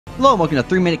Hello and welcome to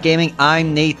 3-Minute Gaming,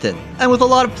 I'm Nathan. And with a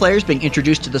lot of players being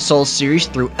introduced to the Souls series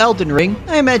through Elden Ring,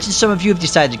 I imagine some of you have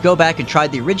decided to go back and try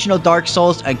the original Dark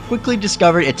Souls and quickly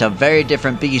discovered it's a very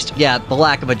different beast. Yeah, the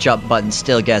lack of a jump button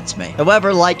still gets me.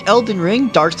 However, like Elden Ring,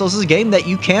 Dark Souls is a game that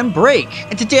you can break.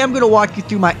 And today I'm going to walk you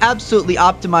through my absolutely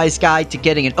optimized guide to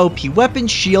getting an OP weapon,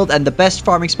 shield, and the best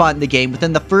farming spot in the game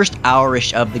within the first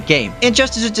hour-ish of the game. And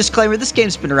just as a disclaimer, this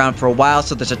game's been around for a while,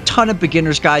 so there's a ton of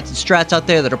beginner's guides and strats out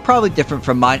there that are probably different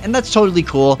from mine, and that's totally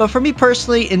cool. But for me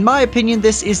personally, in my opinion,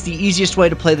 this is the easiest way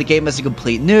to play the game as a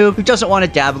complete noob who doesn't want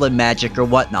to dabble in magic or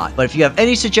whatnot. But if you have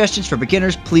any suggestions for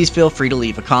beginners, please feel free to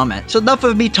leave a comment. So enough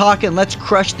of me talking, let's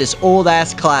crush this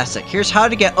old-ass classic. Here's how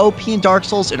to get OP in Dark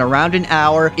Souls in around an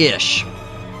hour-ish.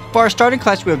 For our starting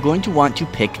class, we are going to want to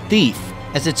pick Thief,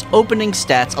 as its opening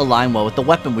stats align well with the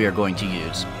weapon we are going to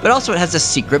use. But also it has a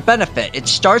secret benefit. It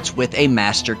starts with a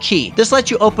master key. This lets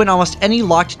you open almost any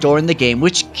locked door in the game,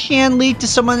 which can lead to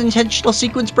some unintentional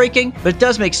sequence breaking, but it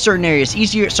does make certain areas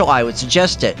easier, so I would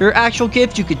suggest it. For your actual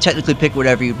gift, you could technically pick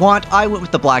whatever you want. I went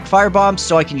with the black firebombs,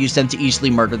 so I can use them to easily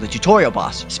murder the tutorial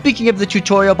boss. Speaking of the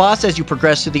tutorial boss, as you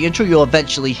progress through the intro, you'll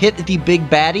eventually hit the big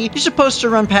baddie. You're supposed to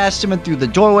run past him and through the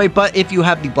doorway, but if you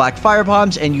have the black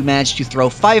firebombs and you manage to throw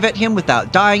 5 at him without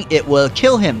dying, it will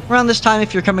kill him. Around this time,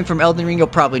 if you're coming from Elden Ring, you'll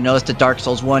probably notice that Dark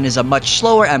Souls 1 is a much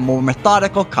slower and more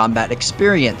methodical combat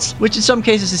experience, which in some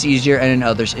cases is easier and in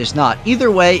others is not. Either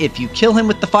way, if you kill him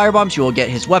with the firebombs, you will get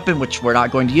his weapon, which we're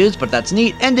not going to use, but that's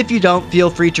neat. And if you don't,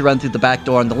 feel free to run through the back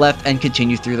door on the left and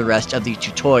continue through the rest of the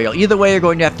tutorial. Either way, you're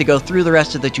going to have to go through the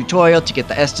rest of the tutorial to get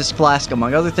the Estus Flask,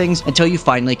 among other things, until you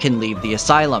finally can leave the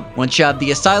Asylum. Once you have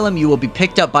the Asylum, you will be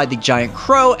picked up by the giant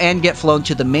crow and get flown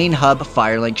to the main hub,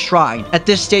 Firelink Shrine. At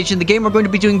this stage in the game, we're going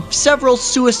to be doing several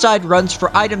suicide runs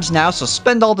for items now, so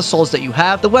spend all the souls that you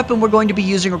have. The weapon we're going to be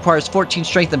using requires 14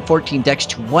 strength and 14 dex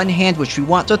to one hand, which we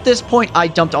want. So at this point, I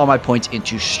dumped all my points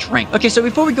into strength. Okay, so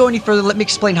before we go any further, let me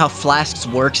explain how Flasks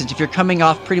work, since if you're coming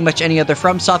off pretty much any other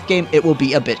FromSoft game, it will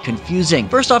be a bit confusing.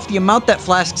 First off, the amount that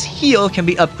Flasks heal can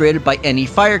be upgraded by any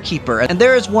Firekeeper, and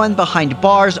there is one behind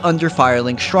bars under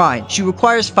Firelink Shrine. She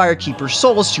requires Firekeeper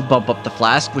souls to bump up the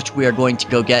flask, which we are going to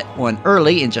go get one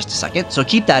early in just a second, so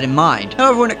keep that in mind.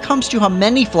 However, when it comes to how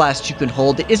many flasks you can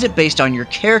hold, it isn't based on your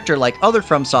character like other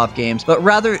FromSoft games, but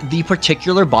rather the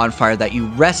particular bonfire that you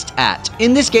rest at.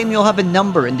 In this game, you'll have a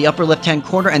number in the upper left-hand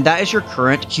corner, and that is your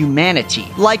current humanity.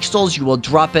 Like Souls, you will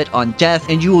drop it on death,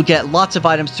 and you will get lots of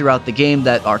items throughout the game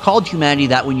that are called humanity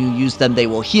that when you use them, they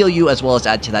will heal you as well as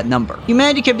add to that number.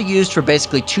 Humanity can be used for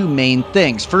basically two main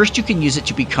things. First, you can use it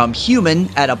to become human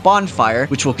at a bonfire,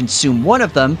 which will consume one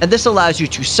of them, and this allows you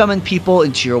to summon people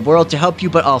into your world to help you,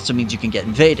 but also means you can get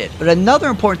invaded. But another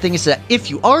important thing is that if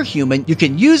you are human, you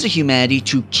can use a humanity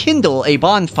to kindle a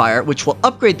bonfire, which will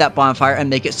upgrade that bonfire and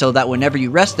make it so that whenever you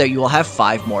rest there, you will have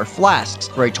 5 more flasks,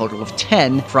 for a total of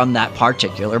 10 from that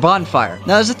particular bonfire.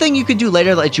 Now, there's a thing you can do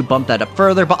later that lets you bump that up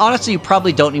further, but honestly, you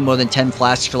probably don't need more than 10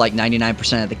 flasks for like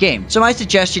 99% of the game. So my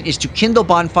suggestion is to kindle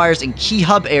bonfires in key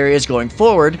hub areas going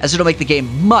forward, as it'll make the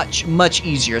game much, much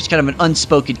easier. It's kind of an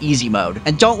unspoken easy mode.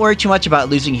 And don't worry too much about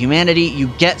losing humanity. You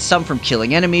get some from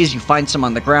killing enemies, you find some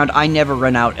on the ground. I never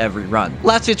run out every run.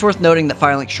 Lastly, it's worth noting that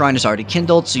Firelink Shrine is already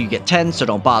kindled, so you get 10, so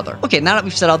don't bother. Okay, now that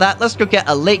we've said all that, let's go get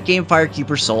a late game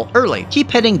Firekeeper soul early.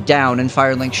 Keep heading down in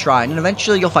Firelink Shrine, and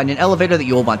eventually you'll find an elevator that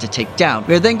you will want to take down.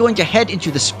 We are then going to head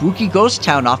into the spooky ghost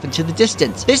town off into the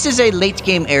distance. This is a late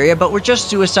game area, but we're just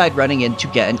suicide running in to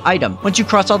get an item. Once you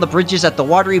cross all the bridges at the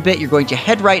watery bit, you're going to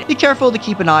head right. Be careful to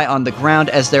keep an eye on the ground,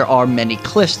 as there are many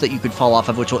cliffs that you could fall off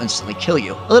of, which will instantly kill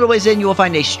you. A little ways in, you will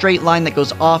find a straight line that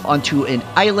goes off onto an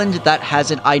island that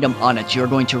has an item on it. You're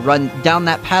going to run down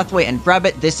that pathway and grab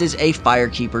it. This is a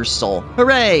Firekeeper's soul.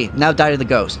 Hooray! Now die to the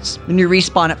ghosts. When you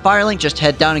respawn at Firelink, just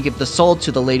head down and give the soul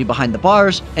to the lady behind the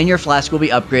bars, and your flask will be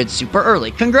upgraded super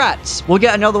early. Congrats! We'll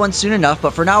get another one soon enough,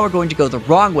 but for now we're going to go the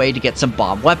wrong way to get some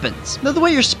bomb weapons. Now, the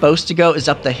way you're supposed to go is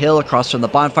up the hill across from the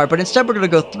bonfire, but instead we're going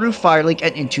to go through Firelink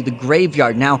and into the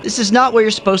graveyard. Now, this is not where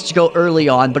you're supposed to go early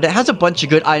on, but it has a bunch of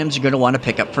good items you're going to want to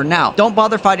pick up for now. Don't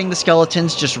bother fighting the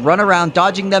skeletons, just run around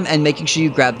dodging them and making sure you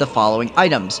grab the following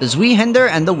items: the Zweihander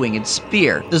and the Winged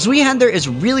Spear. The Zweihander is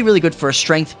really good for a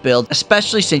strength build,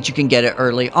 especially since you can get it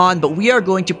early on, but we are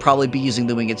going to probably be using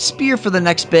the Winged Spear for the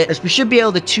next bit, as we should be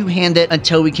able to two-hand it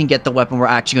until we can get the weapon we're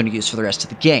actually going to use for the rest of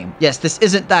the game. Yes, this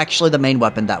isn't actually the main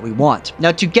weapon that we want.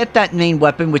 Now, to get that main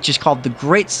weapon, which is called the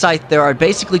Great Scythe, there are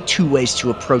basically 2 ways to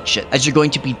approach it, as you're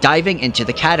going to be diving into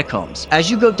the Catacombs. As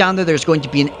you go down there, there's going to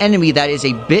be an enemy that is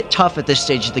a bit tough at this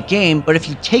stage stage of the game, but if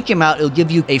you take him out, it'll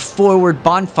give you a forward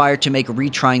bonfire to make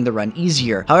retrying the run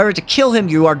easier. However, to kill him,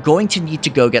 you are going to need to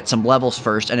go get some levels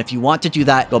first, and if you want to do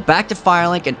that, go back to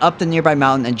Firelink and up the nearby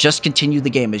mountain and just continue the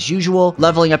game as usual,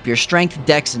 leveling up your strength,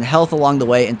 dex, and health along the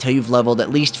way until you've leveled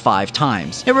at least 5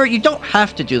 times. However, you don't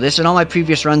have to do this. In all my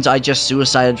previous runs, I just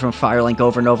suicided from Firelink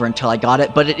over and over until I got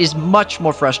it, but it is much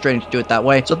more frustrating to do it that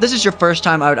way. So if this is your first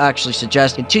time, I would actually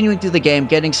suggest continuing through the game,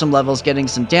 getting some levels, getting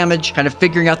some damage, kind of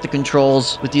figuring out the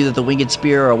controls with either the winged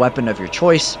spear or a weapon of your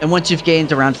choice. And once you've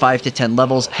gained around 5 to 10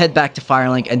 levels, head back to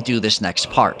Firelink and do this next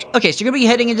part. Okay, so you're going to be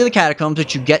heading into the Catacombs,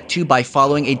 which you get to by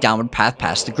following a downward path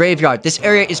past the graveyard. This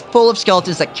area is full of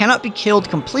skeletons that cannot be killed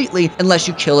completely unless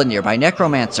you kill a nearby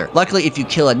necromancer. Luckily, if you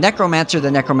kill a necromancer,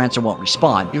 the necromancer won't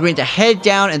respawn. You're going to head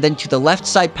down and then to the left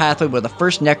side pathway where the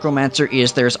first necromancer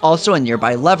is, there's also a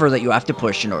nearby lever that you have to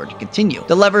push in order to continue.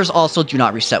 The levers also do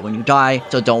not reset when you die,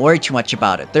 so don't worry too much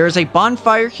about it. There is a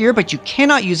bonfire here, but you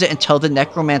cannot use it until the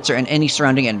necromancer and any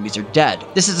surrounding enemies are dead.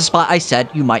 This is the spot I said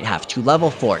you might have to level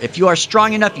for. If you are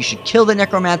strong enough, you should kill the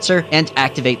necromancer and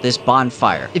activate this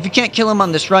bonfire. If you can't kill him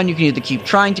on this run, you can either keep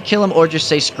trying to kill him or just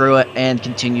say screw it and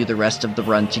continue the rest of the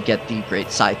run to get the great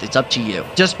scythe. It's up to you.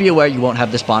 Just be aware you won't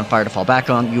have this bonfire to fall back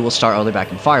on. You will start all the way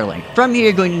back in Firelink. From here,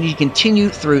 you're going to need to continue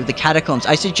through the Catacombs.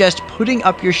 I suggest putting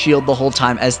up your shield the whole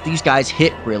time as these guys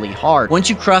hit really hard. Once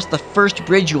you cross the first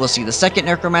bridge, you will see the second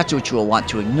necromancer, which you will want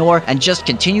to ignore, and just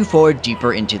continue forward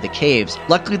deeper into the caves.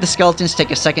 Luckily, the skeletons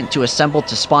take a second to assemble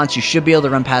to spawn, so you should be able to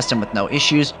run past them with no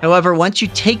issues. However, once you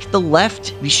take the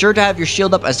left, be sure to have your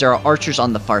shield up as there are archers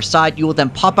on the far side. You will then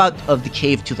pop out of the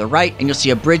cave to the right, and you'll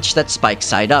see a bridge that spikes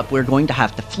side up. We're going to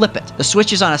have to flip it. The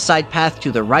switch is on a side path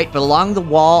to the right, but along the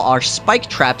wall are spike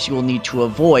traps you will need to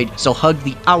avoid, so hug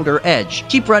the outer edge.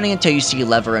 Keep running until you see a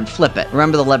lever and flip it.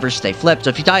 Remember, the levers stay flipped, so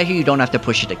if you die here, you don't have to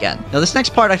push it again. Now, this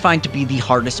next part I find to be the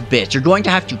hardest bit. You're going to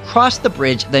have to cross the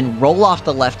bridge, then roll off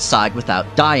the left side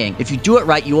without dying. If you do it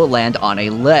right, you will land on a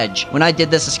ledge. When I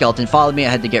did this, a skeleton followed me. I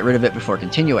had to get rid of it before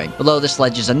continuing. Below this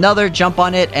ledge is another. Jump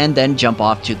on it, and then jump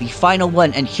off to the final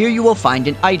one, and here you will find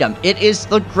an item. It is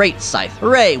the Great Scythe.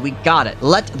 Hooray, we got it.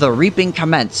 Let the reaping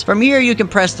commence. From here, you can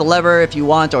press the lever if you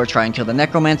want, or try and kill the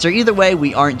necromancer. Either way,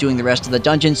 we aren't doing the rest of the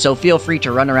dungeon, so feel free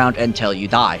to run around until you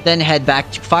die. Then head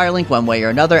back to Firelink one way or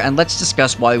another, and let's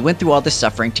discuss why we went through all this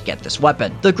suffering to get this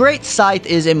weapon. The Great Scythe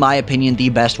is, in my opinion, the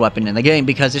best weapon in the game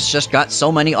because it's just got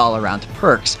so many all-around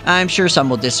perks. I'm sure some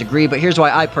will disagree, but here's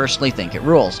why I personally think it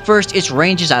rules. First, its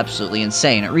range is absolutely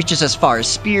insane. It reaches as far as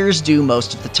spears do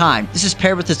most of the time. This is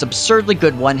paired with this absurdly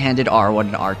good one-handed R1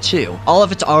 and R2. All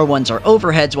of its R1s are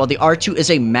overheads, while the R2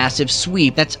 is a massive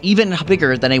sweep that's even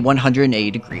bigger than a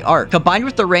 180-degree arc. Combined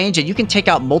with the range, and you can take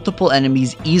out multiple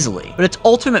enemies easily. But its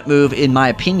ultimate move, in my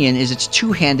opinion, is its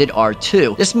two-handed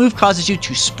R2. This move causes you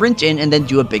to sprint in and then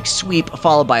do a big sweep,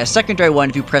 followed by a secondary one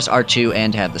if you press R2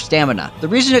 and have the stamina. The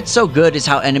reason it's so good is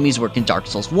how enemies work in Dark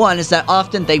Souls 1 is that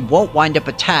often they won't wind up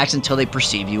attacks until they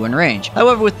perceive you in range.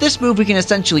 However, with this move, we can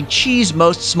essentially cheese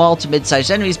most small to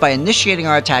mid-sized enemies by initiating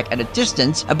our attack at a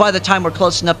distance, and by the time we're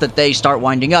close enough that they start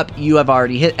winding up, you have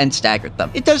already hit and staggered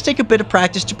them. It does take a bit of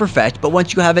practice to perfect, but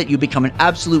once you have it, you become an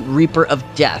absolute reaper of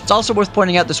death. It's also worth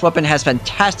pointing out this weapon has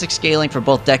fantastic scaling for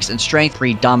both dex and strength,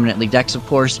 predominantly dex of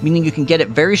course, meaning you can get it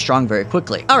very strong very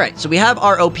quickly. Alright, so we have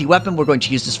our OP weapon. We're going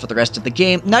to use this for the rest of the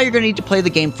game. Now you're going to need to play the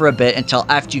game for a bit until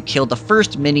after you kill the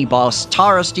first mini-boss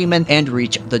Taurus demon and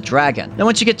reach the dragon. Then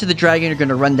once you get to the dragon, you're going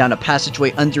to run down a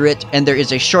passageway under it, and there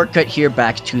is a shortcut here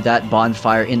back to that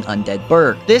bonfire in Undead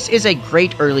Burg. This is a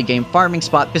great early game farming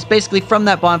spot because basically from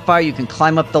that bonfire you can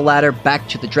climb up the ladder back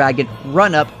to the dragon,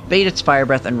 run up, bait its fire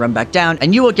breath, and run back down,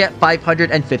 and you will get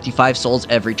 555 souls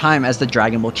every time as the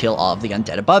dragon will kill all of the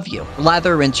undead above you.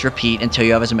 Lather, rinse, repeat until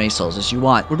you have as many souls as you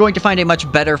want. We're going to find a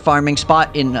much better farming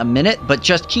spot in a minute, but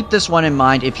just keep this one in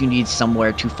mind if you need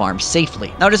somewhere to farm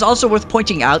safely. Now it is also worth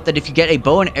pointing out that if you get a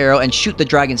bow and arrow and shoot the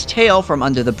dragon's tail from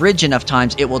under the bridge enough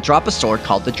times, it will drop a sword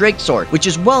called the Drake Sword, which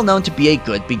is well known to be a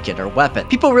good beginner weapon.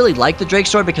 People really like the Drake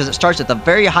Sword because it starts at the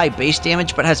very high base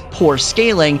damage but has poor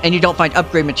scaling, and you don't find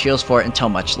upgrade materials for it until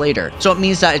much later. So it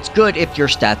means that it's good if your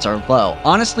stats are low.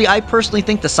 Honestly, I personally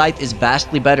think the Scythe is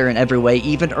vastly better in every way,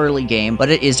 even early game, but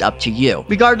it is up to you.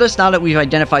 Regardless, now that we've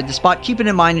identified the spot, keep it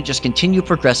in mind and just continue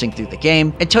progressing through the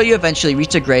game until you eventually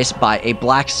reach a grace by a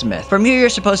blacksmith. From here, you're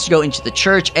supposed to go into the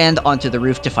church and onto the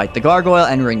roof to fight the gargoyle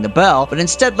and ring the bell, but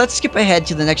instead, let's skip ahead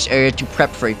to the next area to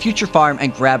prep for a future farm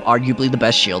and grab arguably the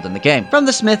best shield in the game. From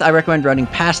the smith, I recommend running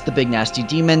past the big nasty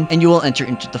demon, and you will enter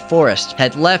into the forest.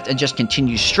 Head left and just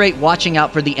continue straight, watching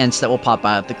out for the ents that will pop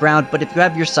out of the ground, but if you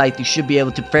have your scythe, you should be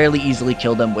able to fairly easily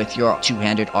kill them with your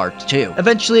two-handed R2.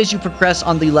 Eventually, as you progress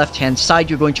on the left-hand side,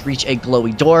 you're going to reach a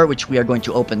glowy door, which we are going to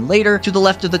to open later. To the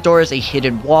left of the door is a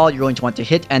hidden wall you're going to want to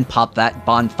hit and pop that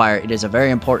bonfire. It is a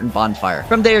very important bonfire.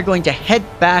 From there, you're going to head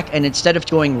back, and instead of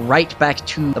going right back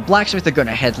to the blacksmith, you're going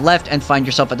to head left and find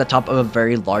yourself at the top of a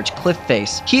very large cliff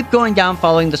face. Keep going down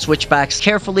following the switchbacks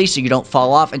carefully so you don't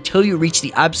fall off until you reach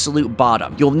the absolute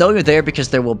bottom. You'll know you're there because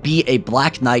there will be a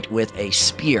black knight with a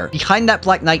spear. Behind that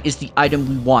black knight is the item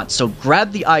we want, so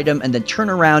grab the item and then turn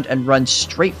around and run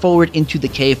straight forward into the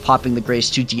cave, popping the grace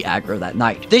to de-aggro that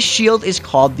knight. This shield is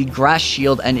called the grass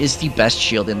shield and is the best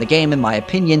shield in the game in my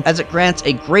opinion, as it grants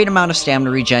a great amount of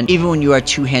stamina regen even when you are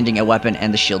two-handing a weapon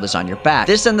and the shield is on your back.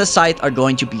 This and the scythe are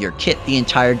going to be your kit the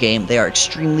entire game. They are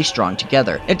extremely strong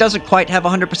together. It doesn't quite have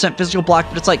 100% physical block,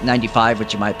 but it's like 95,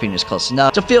 which in my opinion is close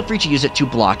enough, so feel free to use it to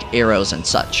block arrows and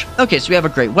such. Okay, so we have a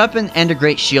great weapon and a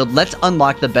great shield. Let's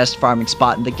unlock the best farming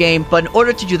spot in the game, but in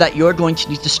order to do that, you're going to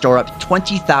need to store up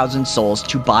 20,000 souls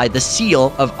to buy the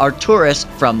seal of Arturus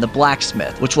from the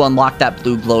blacksmith, which will unlock that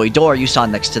blue glowy door you saw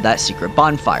next to that secret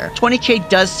bonfire. 20k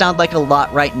does sound like a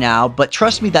lot right now, but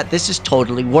trust me that this is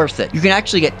totally worth it. You can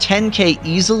actually get 10k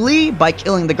easily by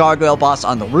killing the gargoyle boss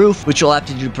on the roof, which you'll have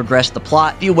to do to progress the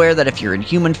plot. Be aware that if you're in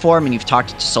human form and you've talked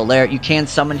to Solaire, you can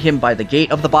summon him by the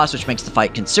gate of the boss, which makes the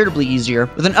fight considerably easier.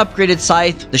 With an upgraded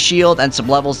scythe, the shield, and some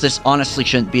levels, this honestly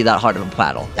shouldn't be that hard of a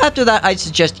battle. After that, I'd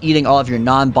suggest eating all of your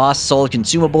non-boss soul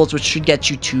consumables, which should get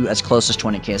you to as close as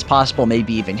 20k as possible,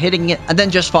 maybe even hitting it, and then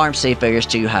just farm safe areas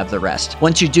till you have the rest.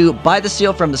 Once you do, buy the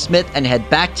seal from the smith and head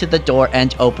back to the door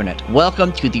and open it.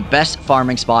 Welcome to the best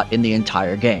farming spot in the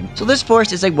entire game. So this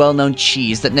forest is a well-known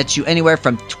cheese that nets you anywhere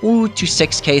from 2 to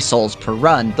 6k souls per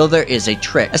run, though there is a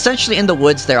trick. Essentially in the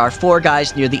woods there are 4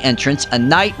 guys near the entrance, a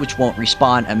knight which won't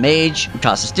respawn, a mage who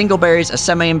tosses dingleberries, a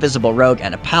semi-invisible rogue,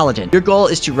 and a paladin. Your goal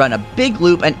is to run a big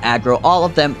loop and aggro all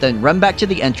of them, then run back to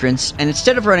the entrance, and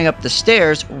instead of running up the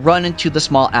stairs, run into the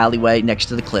small alleyway next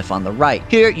to the cliff on the right.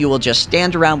 Here you will just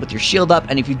stand around with your shield up,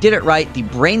 and if you did it right, the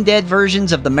brain-dead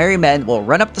versions of the merry men will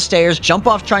run up the stairs, jump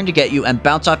off trying to get you, and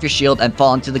bounce off your shield and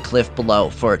fall into the cliff below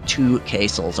for 2k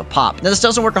souls a pop. Now this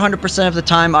doesn't work 100% of the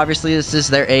time. Obviously this is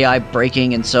their AI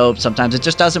breaking, and so sometimes it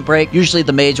just doesn't break. Usually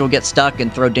the mage will get stuck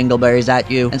and throw dingleberries at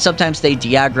you, and sometimes they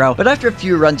de-aggro, but after a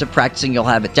few runs of practicing you'll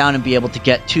have it down and be able to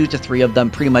get 2 to 3 of them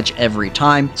pretty much every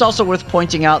time. It's also worth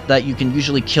pointing out that you can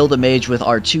usually kill the mage with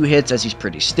R2 hits, as he's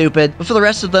pretty stupid, but for the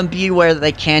rest of them, be aware that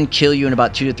they can kill you in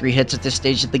about 2 to 3 hits at this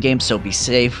stage of the game, so be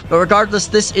safe. But regardless,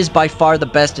 this is by far the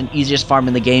best and easiest farm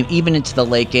in the game, even into the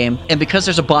late game, and because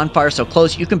there's a bonfire so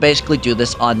close, you can basically do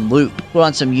this on loop. Put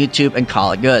on some YouTube and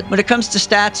call it good. When it comes to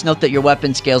stats, note that your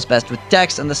weapon scales best with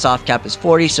dex, and the soft cap is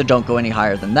 40, so don't go any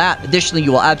higher than that. Additionally,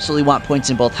 you will absolutely want points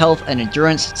in both health and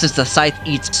endurance, since the scythe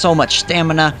eats so much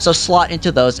stamina, so slot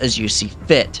into those as you see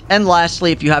fit. And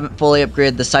lastly, if you haven't fully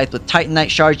upgraded the scythe with titanite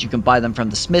shards, you can buy them from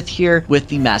the smith here with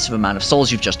the massive amount of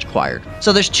souls you've just acquired.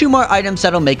 So there's 2 more items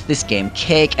that'll make this game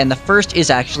cake, and the first is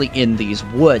actually in these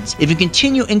woods. If you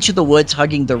continue into the woods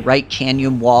hugging the right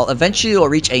canyon wall, eventually you'll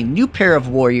reach a new pair of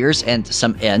warriors and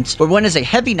some ents, where one is a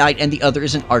heavy knight and the other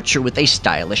is an archer with a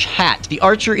stylish hat. The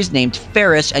archer is named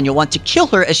Ferris, and you'll want to kill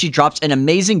her as she drops an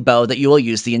amazing bow that you will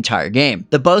use the entire game.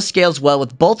 The bow scales well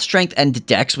with both strength and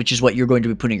dex, which is what you're going to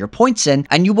be putting your points in,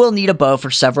 and you will need a bow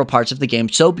for several parts of the game,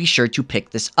 so be sure to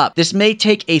pick this up. This may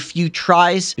take a few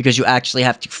tries because you actually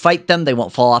have to fight them. They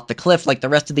won't fall off the cliff like the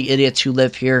rest of the idiots who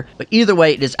live here, but either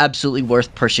way, it is absolutely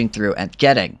worth pushing through and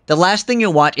getting. The last thing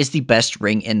you'll want is the best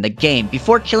ring in the game.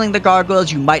 Before killing the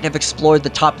gargoyles, you might have explored the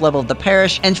top level of the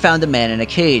parish and found a man in a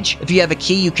cage. If you have a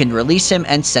key, you can release him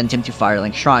and send him to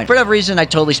Firelink Shrine. For whatever reason, I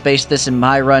totally spaced this in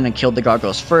my run and killed the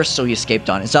gargoyles first, so he escaped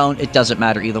on his own. It doesn't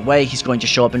matter either way, he's going to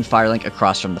show up in Firelink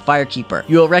across from the Firekeeper.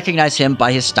 You will recognize him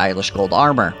by his stylish gold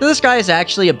armor. Now, this guy is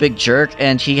actually a big jerk,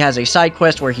 and he has a side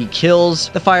quest where he kills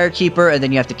the Firekeeper, and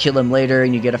then you have to kill him later,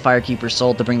 and you get a Firekeeper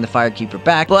soul to bring the Firekeeper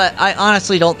back, but I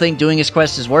honestly don't think doing his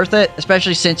quest is worth it,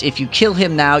 especially since if you kill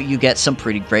him now, you get some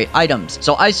pretty great items.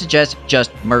 So I suggest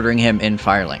just murdering him in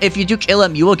Firelink. If you do kill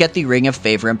him, you will get the Ring of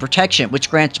Favor and Protection, which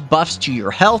grants buffs to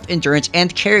your health, endurance,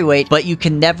 and carry weight, but you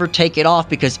can never take it off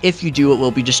because if you do, it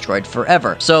will be destroyed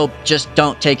forever. So just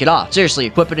don't take it off. Seriously,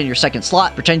 equip it in your second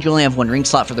slot, pretend you only have 1 ring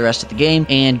slot for the rest of the game,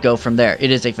 and go from there.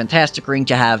 It is a fantastic ring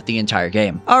to have the entire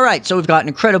game. Alright, so we've got an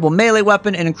incredible melee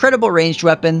weapon, an incredible ranged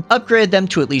weapon, upgrade them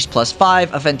to at least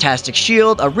 +5, a fantastic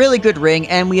shield, a really good ring,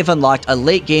 and we have unlocked a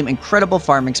late game incredible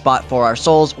farming spot for our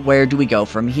souls. Where do we go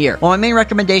from here? Well, my main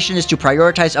recommendation is to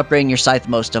prioritize upgrading your scythe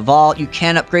most of all. You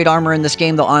can upgrade armor in this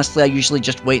game, though honestly I usually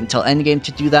just wait until endgame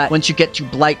to do that. Once you get to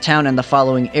Blighttown and the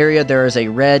following area, there is a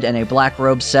red and a black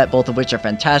robe set, both of which are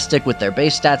fantastic with their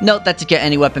base stats. Note that to get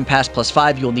any weapon past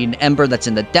 +5, you'll need an ember that's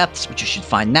in the depths, which you should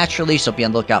find naturally, so be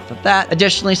on the lookout for that.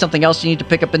 Additionally, something else you need to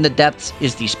pick up in the depths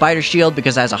is the Spider Shield,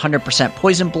 because it has 100%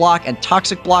 poison block and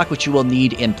toxic block, which you will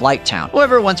need in Blighttown.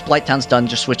 However, once Blighttown's done,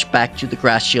 just switch back to the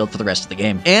grass shield for the rest of the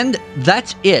game. And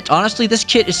that's it. Honestly, this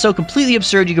kit is so completely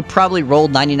absurd, you could probably roll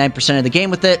 99% of the game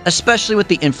with it, especially with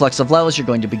the influx of levels you're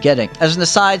going to be getting. As an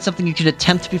aside, something you could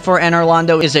attempt before Anor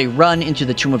Londo is a run into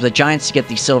the Tomb of the Giants to get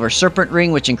the Silver Serpent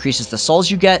Ring, which increases the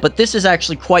souls you get, but this is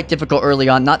actually quite difficult early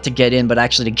on, not to get in, but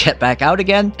actually to get back out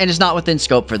again, and is not within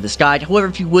scope for this guide. However,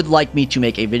 if you would like me to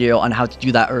make a video on how to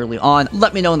do that early on,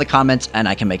 let me know in the comments and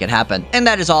I can make it happen. And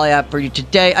that is all I have for you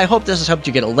today. I hope this has helped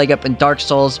you get a leg up in Dark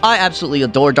Souls. I absolutely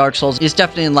adore Dark Souls. It's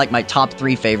definitely in like my top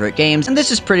 3 favorite games, and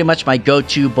this is pretty much my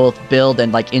go-to both build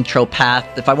and like intro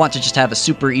path if I want to just have a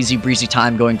super easy breezy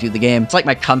time going through the game. It's like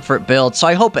my comfort build, so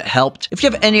I hope it helped. If you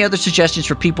have any other suggestions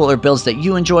for people or builds that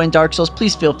you enjoy in Dark Souls,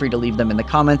 please feel free to leave them in the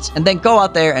comments, and then go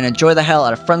out there and enjoy the hell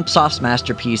out of FromSoft's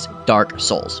masterpiece, Dark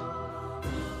Souls.